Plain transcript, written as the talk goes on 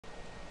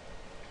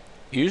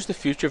Use the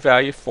future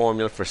value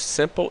formula for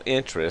simple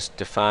interest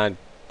to find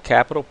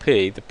capital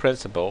P, the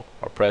principal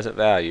or present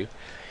value,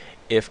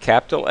 if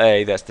capital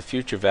A, that's the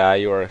future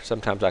value, or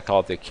sometimes I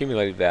call it the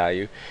accumulated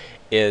value,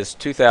 is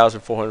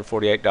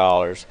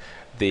 $2,448.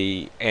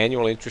 The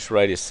annual interest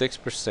rate is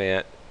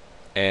 6%,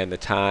 and the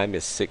time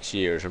is 6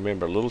 years.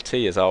 Remember, little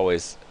t is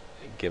always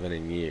given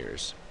in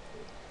years.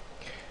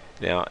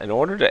 Now, in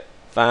order to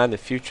find the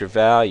future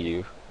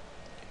value,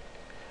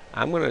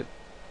 I'm going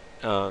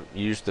to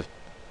use the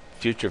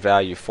future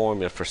value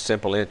formula for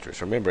simple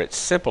interest. Remember, it's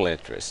simple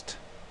interest.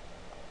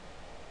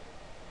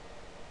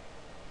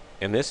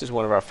 And this is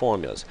one of our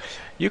formulas.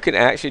 You can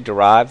actually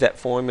derive that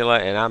formula,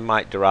 and I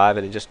might derive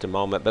it in just a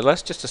moment, but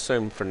let's just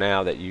assume for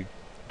now that you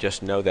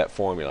just know that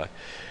formula.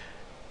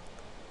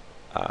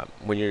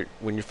 When you're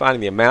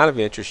finding the amount of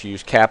interest, you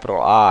use capital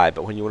I,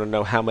 but when you want to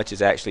know how much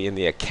is actually in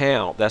the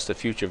account, that's the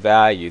future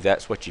value.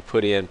 That's what you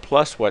put in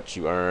plus what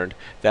you earned.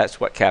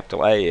 That's what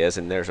capital A is,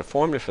 and there's a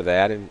formula for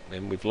that, and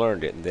we've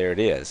learned it, and there it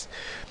is.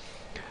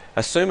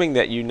 Assuming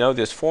that you know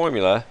this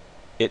formula,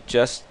 it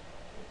just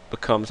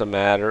becomes a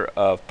matter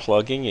of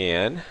plugging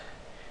in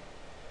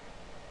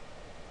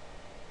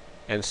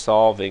and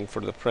solving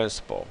for the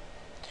principal.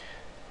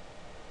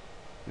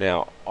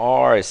 Now,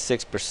 R is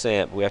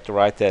 6%. We have to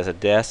write that as a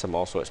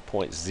decimal, so it's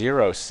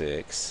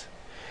 0.06,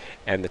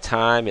 and the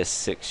time is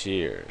 6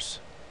 years.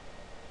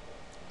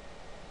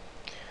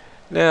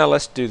 Now,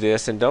 let's do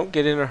this, and don't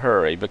get in a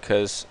hurry,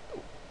 because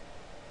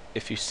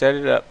if you set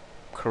it up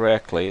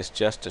correctly, it's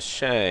just a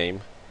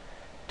shame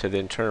to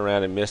then turn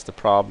around and miss the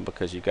problem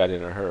because you got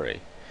in a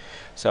hurry.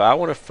 So I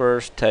want to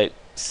first take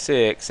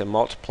 6 and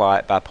multiply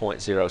it by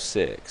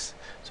 0.06.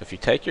 So if you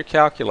take your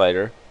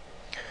calculator,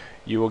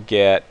 you will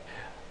get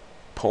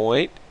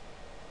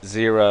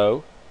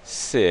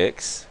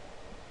 0.06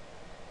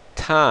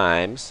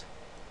 times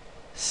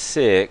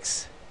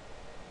 6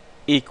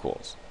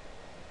 equals.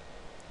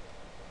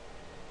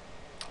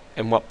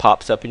 And what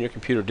pops up in your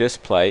computer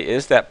display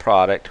is that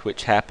product,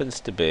 which happens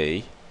to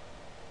be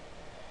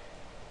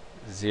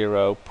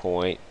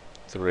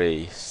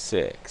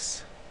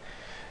 0.36.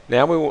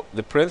 Now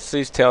the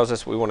parentheses tells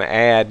us we want to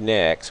add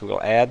next.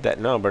 We'll add that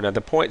number. Now the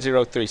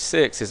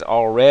 0.036 is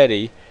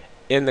already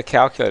in the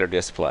calculator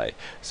display.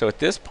 So at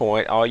this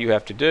point, all you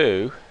have to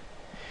do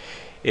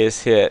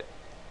is hit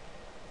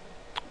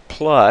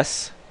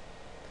plus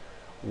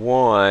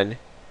 1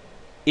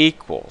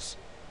 equals.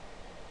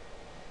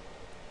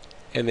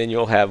 And then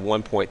you'll have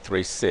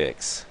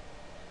 1.36.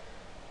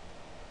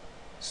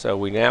 So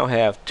we now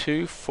have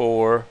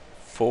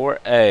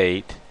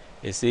 2448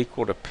 is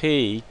equal to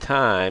P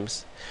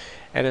times,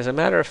 and as a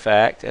matter of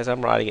fact, as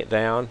I'm writing it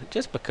down,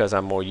 just because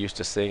I'm more used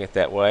to seeing it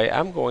that way,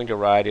 I'm going to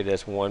write it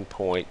as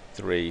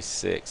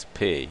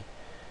 1.36P.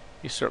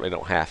 You certainly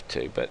don't have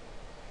to, but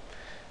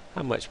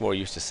I'm much more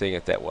used to seeing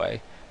it that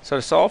way. So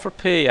to solve for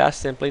P, I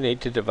simply need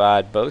to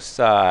divide both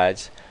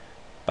sides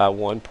by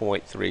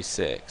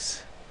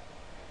 1.36.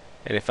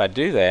 And if I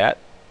do that,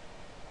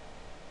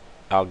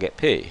 I'll get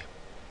P.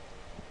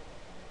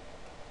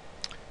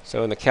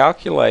 So in the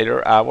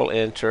calculator, I will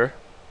enter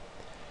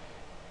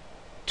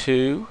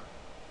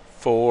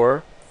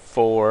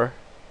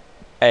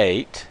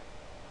 2448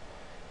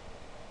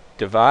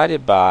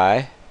 divided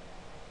by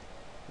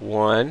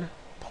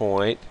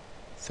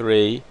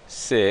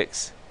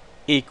 1.36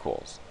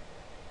 equals.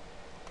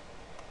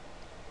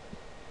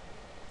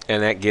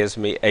 And that gives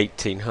me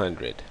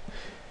 1800.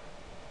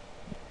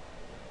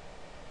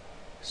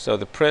 So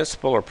the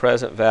principal or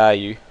present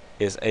value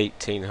is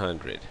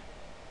 1800.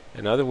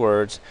 In other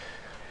words,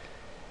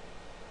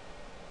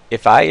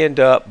 if I end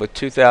up with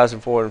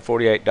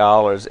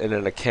 $2,448 in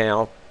an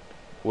account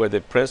where the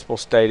principal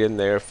stayed in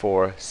there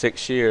for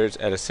 6 years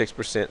at a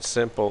 6%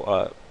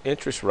 simple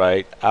interest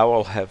rate, I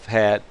will have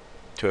had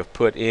to have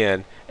put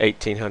in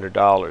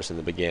 $1,800 in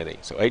the beginning.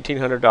 So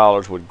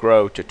 $1,800 would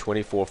grow to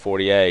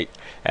 $2,448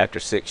 after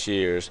 6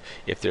 years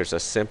if there's a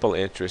simple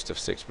interest of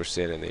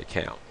 6% in the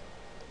account.